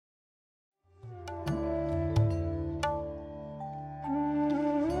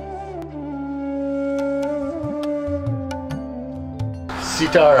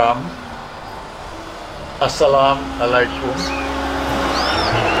Sitaram, Assalamu alaikum.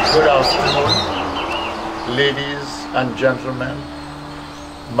 Good afternoon, ladies and gentlemen,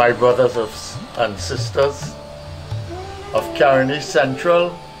 my brothers and sisters of Caroni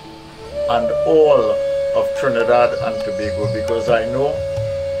Central and all of Trinidad and Tobago, because I know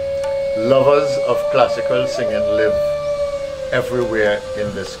lovers of classical singing live everywhere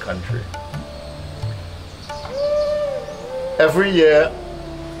in this country. Every year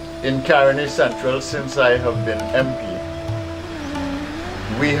in Caroni Central, since I have been MP,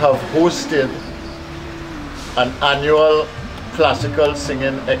 we have hosted an annual classical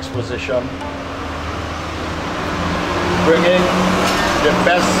singing exposition, bringing the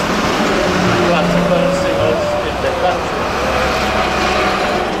best classical singers in the country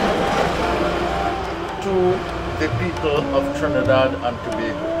to the people of Trinidad and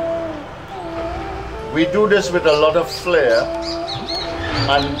Tobago. We do this with a lot of flair,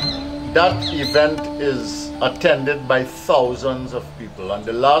 and that event is attended by thousands of people. On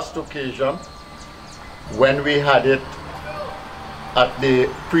the last occasion, when we had it at the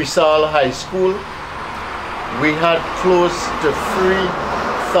Presal High School, we had close to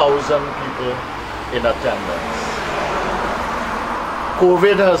 3,000 people in attendance.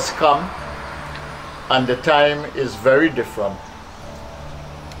 COVID has come and the time is very different.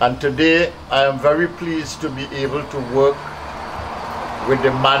 And today I am very pleased to be able to work with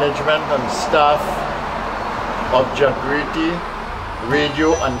the management and staff of Jagriti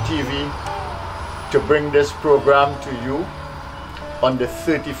Radio and TV to bring this program to you on the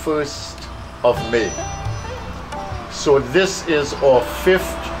 31st of May. So this is our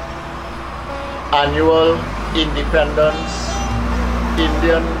 5th annual Independence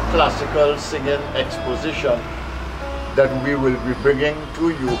Indian Classical Singing Exposition that we will be bringing to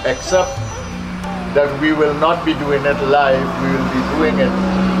you, except that we will not be doing it live. We will be doing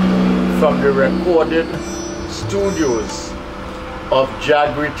it from the recorded studios of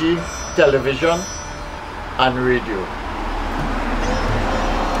Jagriti Television and Radio.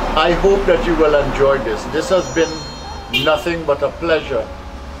 I hope that you will enjoy this. This has been nothing but a pleasure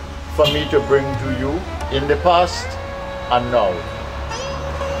for me to bring to you in the past and now.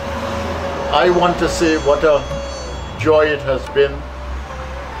 I want to say what a joy it has been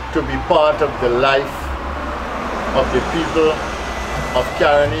to be part of the life of the people of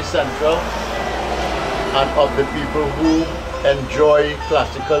Caroni Central and of the people who enjoy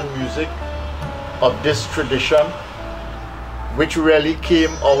classical music of this tradition, which really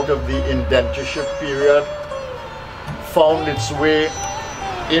came out of the indentureship period, found its way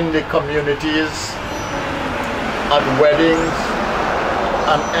in the communities, at weddings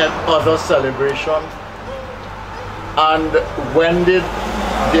and at other celebrations, and wended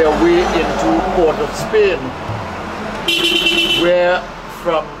their way into Port of Spain, where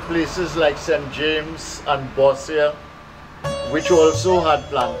from places like St. James and Bossier, which also had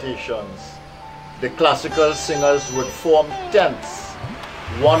plantations, the classical singers would form tents.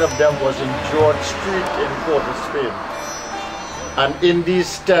 One of them was in George Street in Port of Spain. And in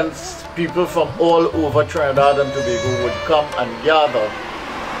these tents, people from all over Trinidad and Tobago would come and gather,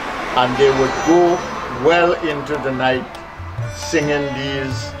 and they would go well into the night singing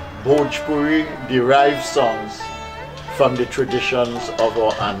these Bhojpuri derived songs from the traditions of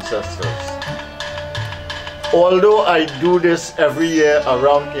our ancestors. Although I do this every year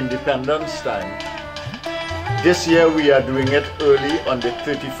around Independence time, this year we are doing it early on the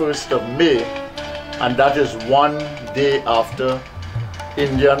 31st of May, and that is one day after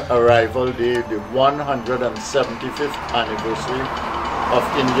Indian Arrival Day, the 175th anniversary of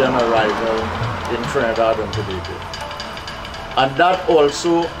Indian arrival in Trinidad and Tobago. And that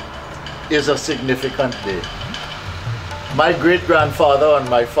also is a significant day. My great-grandfather on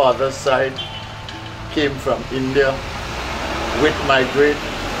my father's side came from India with my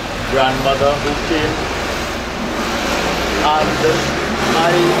great-grandmother who came, and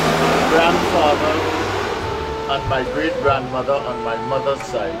my grandfather and my great-grandmother on my mother's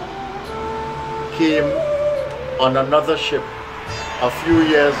side came on another ship a few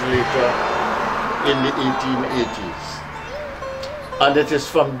years later in the 1880s. And it is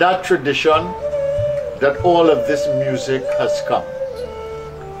from that tradition that all of this music has come.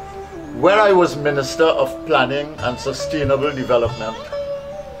 When I was Minister of Planning and Sustainable Development,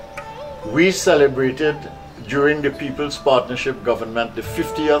 we celebrated during the People's Partnership Government the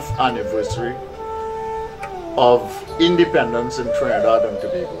 50th anniversary of independence in Trinidad and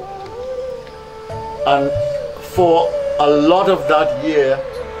Tobago. And for a lot of that year,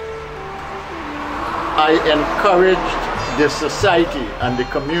 I encouraged the society and the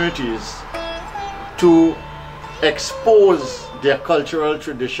communities to expose their cultural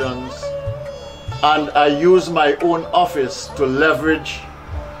traditions, and I use my own office to leverage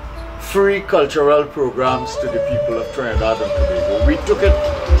free cultural programs to the people of Trinidad and Tobago. We took it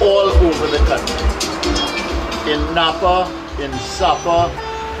all over the country. In Napa, in Sapa,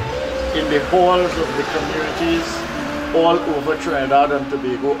 in the halls of the communities all over Trinidad and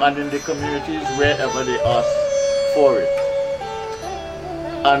Tobago, and in the communities wherever they asked for it.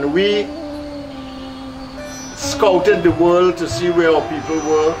 And we scouted the world to see where our people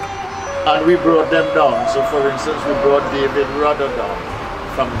were, and we brought them down. So for instance, we brought David Rudder down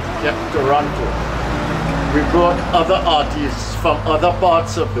from Toronto. We brought other artists from other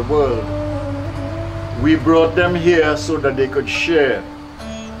parts of the world. We brought them here so that they could share.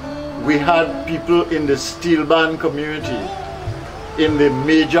 We had people in the steel band community, in the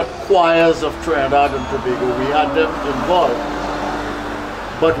major choirs of Trinidad and Tobago. We had them involved.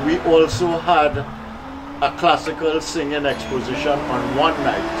 But we also had a classical singing exposition on one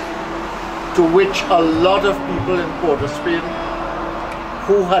night, to which a lot of people in Port of Spain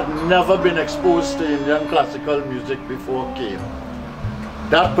who had never been exposed to Indian classical music before came.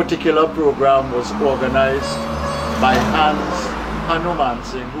 That particular program was organized by Hans Hanuman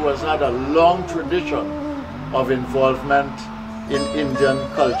Singh, who has had a long tradition of involvement in Indian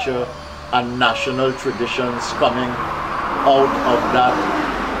culture and national traditions coming out of that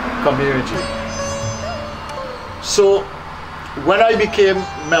community. So when I became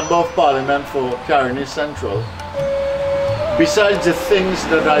Member of Parliament for Caroni Central, besides the things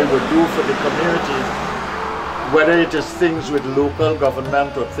that I would do for the community, whether it is things with local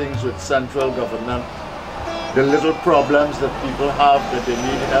government or things with central government, the little problems that people have that they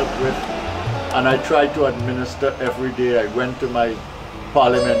need help with, and I try to administer every day. I went to my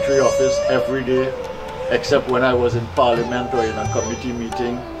parliamentary office every day, except when I was in Parliament or in a committee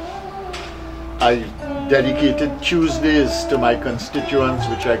meeting. I dedicated Tuesdays to my constituents,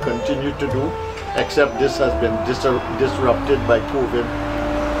 which I continue to do, except this has been disrupted by COVID.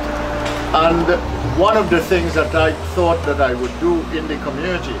 And one of the things that I thought that I would do in the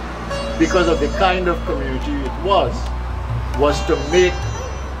community, because of the kind of community it was to make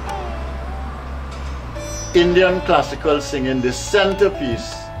Indian classical singing the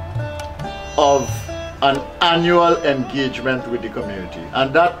centerpiece of an annual engagement with the community.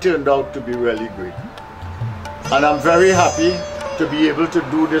 And that turned out to be really great. And I'm very happy to be able to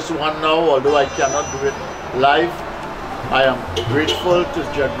do this one now, although I cannot do it live. I am grateful to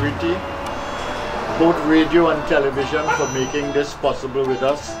Jagriti, both radio and television, for making this possible with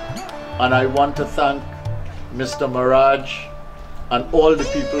us. And I want to thank Mr. Maraj and all the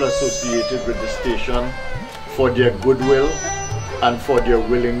people associated with the station for their goodwill and for their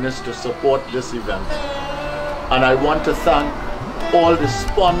willingness to support this event. And I want to thank all the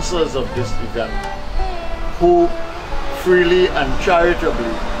sponsors of this event who freely and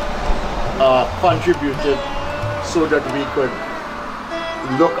charitably contributed so that we could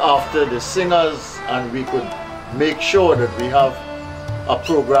look after the singers and we could make sure that we have a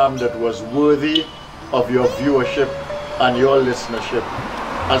program that was worthy of your viewership and your listenership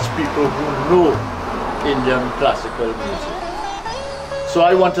as people who know Indian classical music. So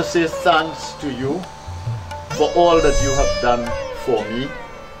I want to say thanks to you for all that you have done for me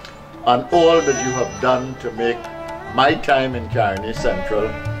and all that you have done to make my time in Caroni Central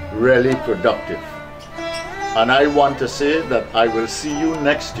really productive. And I want to say that I will see you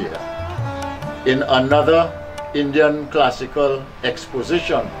next year in another Indian classical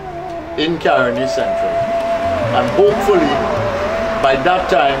exposition in Caroni Central. And hopefully by that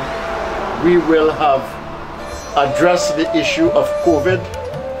time we will have addressed the issue of COVID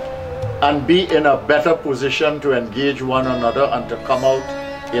and be in a better position to engage one another and to come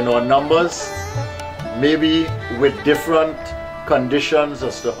out in our numbers, maybe with different conditions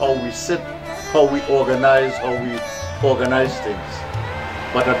as to how we sit, how we organize things.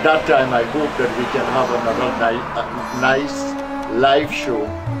 But at that time, I hope that we can have another nice live show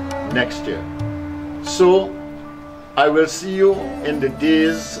next year. So I will see you in the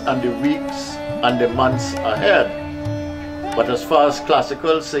days and the weeks and the months ahead. But as far as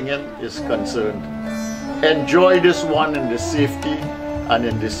classical singing is concerned, enjoy this one in the safety and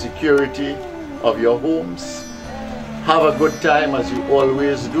in the security of your homes. Have a good time as you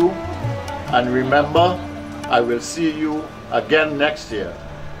always do. And remember, I will see you again next year,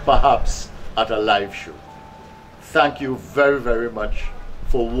 perhaps at a live show. Thank you very, very much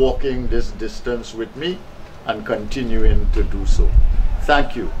for walking this distance with me and continuing to do so.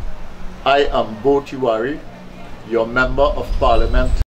 Thank you. I am Bo Tiwari, your Member of Parliament.